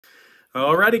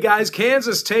Alrighty, guys,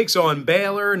 Kansas takes on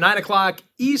Baylor, 9 o'clock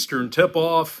Eastern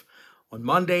tip-off on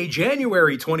Monday,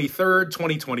 January 23rd,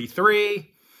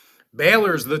 2023.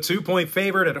 Baylor's the 2-point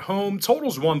favorite at home,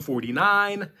 totals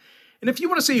 149. And if you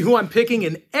want to see who I'm picking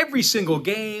in every single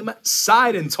game,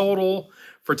 side and total,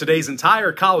 for today's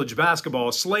entire college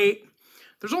basketball slate,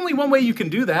 there's only one way you can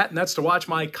do that, and that's to watch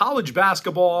my college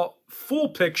basketball full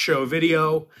pick show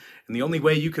video. And the only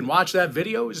way you can watch that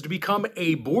video is to become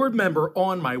a board member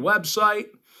on my website.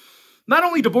 Not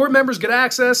only do board members get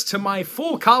access to my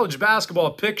full college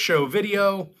basketball pick show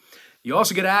video, you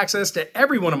also get access to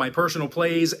every one of my personal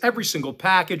plays, every single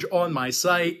package on my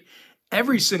site,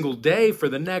 every single day for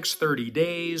the next 30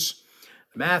 days.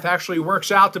 The math actually works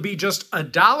out to be just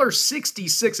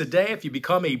 $1.66 a day if you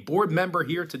become a board member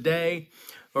here today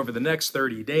over the next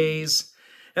 30 days.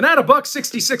 And at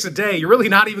 $1.66 a day, you're really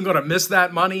not even going to miss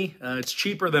that money. It's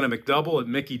cheaper than a McDouble at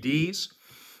Mickey D's.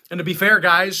 And to be fair,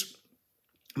 guys,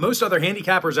 most other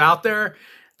handicappers out there,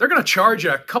 they're going to charge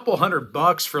you a couple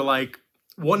 $100 for like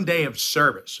 1 day of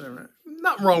service.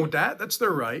 Nothing wrong with that. That's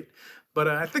their right. But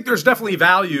I think there's definitely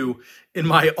value in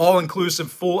my all-inclusive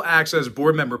full access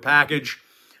board member package.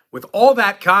 With all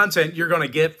that content you're going to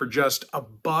get for just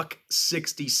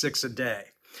 $1.66 a day.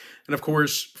 And of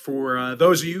course, for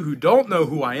those of you who don't know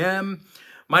who I am,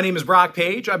 my name is Brock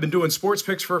Page. I've been doing sports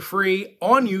picks for free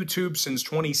on YouTube since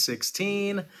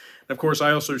 2016. And of course,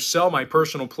 I also sell my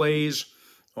personal plays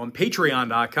on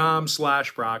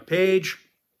patreon.com/BrockPage.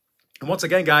 And once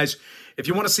again, guys, if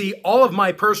you want to see all of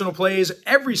my personal plays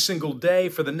every single day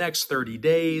for the next 30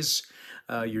 days,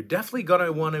 you're definitely going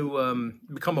to want to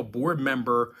become a board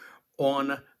member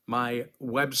on my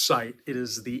website. It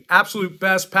is the absolute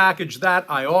best package that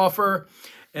I offer.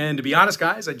 And to be honest,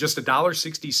 guys, at just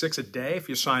 $1.66 a day, if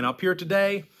you sign up here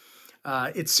today,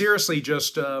 it's seriously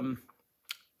just,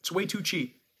 it's way too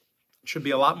cheap. It should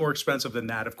be a lot more expensive than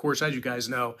that. Of course, as you guys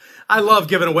know, I love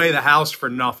giving away the house for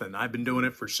nothing. I've been doing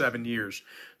it for 7 years.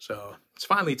 So it's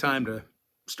finally time to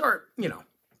start,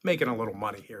 making a little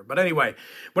money here. But anyway,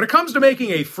 when it comes to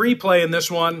making a free play in this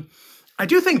one, I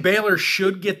do think Baylor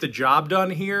should get the job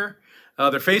done here.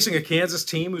 They're facing a Kansas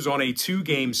team who's on a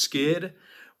 2-game skid,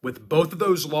 with both of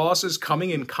those losses coming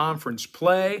in conference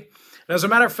play. And as a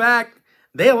matter of fact,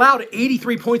 they allowed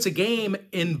 83 points a game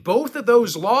in both of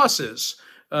those losses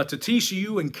to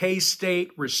TCU and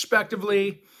K-State, respectively.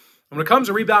 And when it comes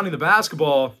to rebounding the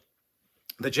basketball,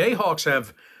 the Jayhawks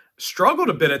have struggled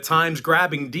a bit at times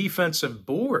grabbing defensive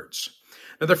boards.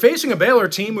 Now, they're facing a Baylor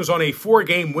team who's on a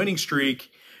 4-game winning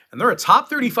streak, and they're a top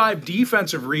 35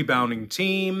 defensive rebounding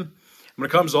team. When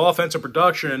it comes to offensive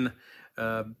production,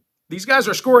 these guys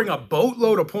are scoring a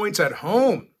boatload of points at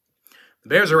home. The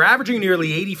Bears are averaging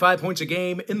nearly 85 points a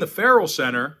game in the Farrell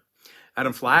Center.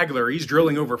 Adam Flagler, he's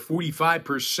drilling over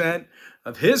 45%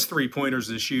 of his three-pointers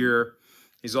this year.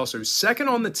 He's also second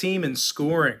on the team in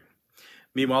scoring.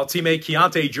 Meanwhile, teammate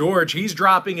Keontae George, he's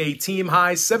dropping a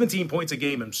team-high 17 points a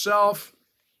game himself.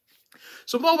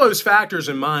 So with all those factors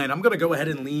in mind, I'm going to go ahead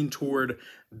and lean toward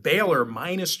Baylor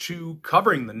 -2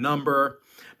 covering the number.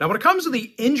 Now, when it comes to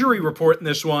the injury report in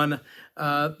this one,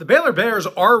 the Baylor Bears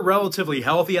are relatively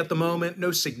healthy at the moment.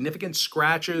 No significant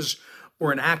scratches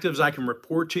or inactives I can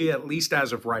report to you, at least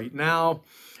as of right now.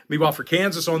 Meanwhile, for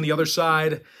Kansas on the other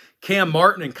side, Cam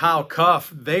Martin and Kyle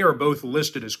Cuff, they are both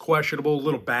listed as questionable, a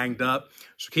little banged up,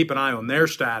 so keep an eye on their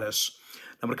status.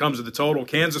 And when it comes to the total,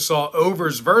 Kansas saw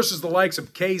overs versus the likes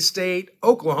of K-State,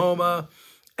 Oklahoma,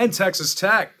 and Texas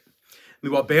Tech.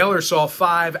 Meanwhile, Baylor saw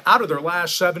 5 out of their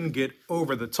last 7 get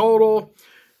over the total.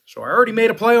 So I already made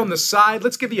a play on the side.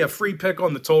 Let's give you a free pick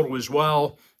on the total as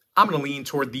well. I'm going to lean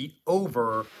toward the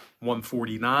over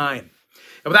 149. And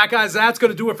with that, guys, that's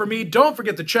going to do it for me. Don't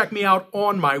forget to check me out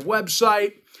on my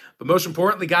website. But most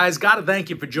importantly, guys, got to thank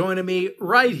you for joining me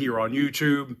right here on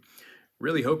YouTube.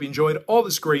 Really hope you enjoyed all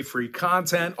this great free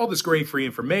content, all this great free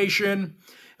information.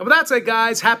 And with that said,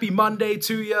 guys, happy Monday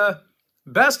to you.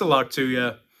 Best of luck to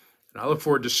you. And I look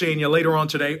forward to seeing you later on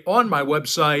today on my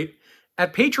website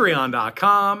at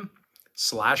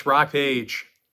patreon.com/BrockPage.